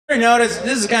Notice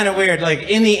this is kind of weird. Like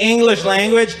in the English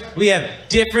language, we have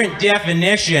different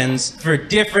definitions for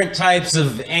different types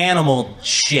of animal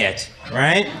shit,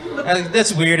 right?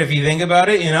 That's weird if you think about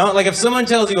it, you know? Like if someone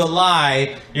tells you a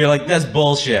lie, you're like, that's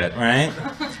bullshit, right?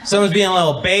 If someone's being a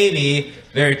little baby,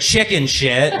 they're chicken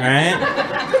shit, right?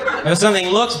 If something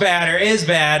looks bad or is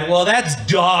bad, well, that's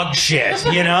dog shit,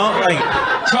 you know?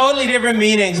 Like totally different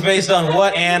meanings based on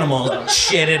what animal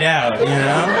shit it out, you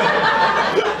know?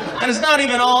 And it's not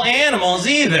even all animals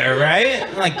either,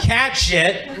 right? Like cat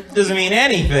shit doesn't mean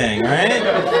anything, right?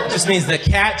 It just means the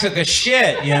cat took a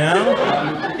shit, you know?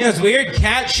 You know, it's weird.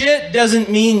 Cat shit doesn't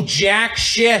mean jack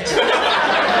shit.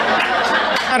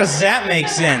 How does that make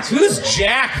sense? Who's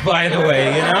Jack, by the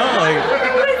way, you know?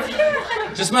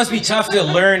 Like, just must be tough to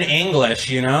learn English,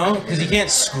 you know? Because you can't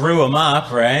screw them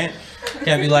up, right? You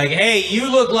can't be like, hey,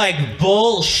 you look like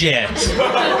bullshit.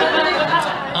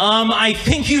 I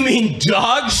think you mean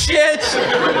dog shit?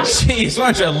 Jeez,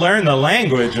 why don't you learn the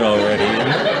language already? You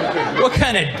know? What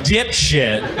kind of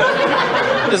dipshit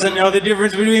doesn't know the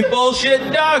difference between bullshit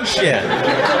and dog shit?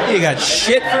 You got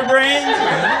shit for brains?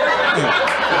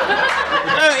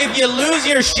 If you lose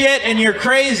your shit and you're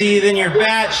crazy, then you're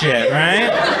batshit, right?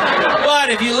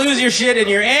 But if you lose your shit and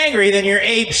you're angry, then you're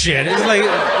ape shit. It's like,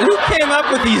 who came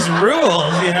up with these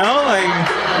rules, you know? Like,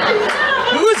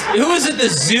 who was at the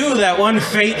zoo that one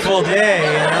fateful day,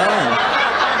 you know?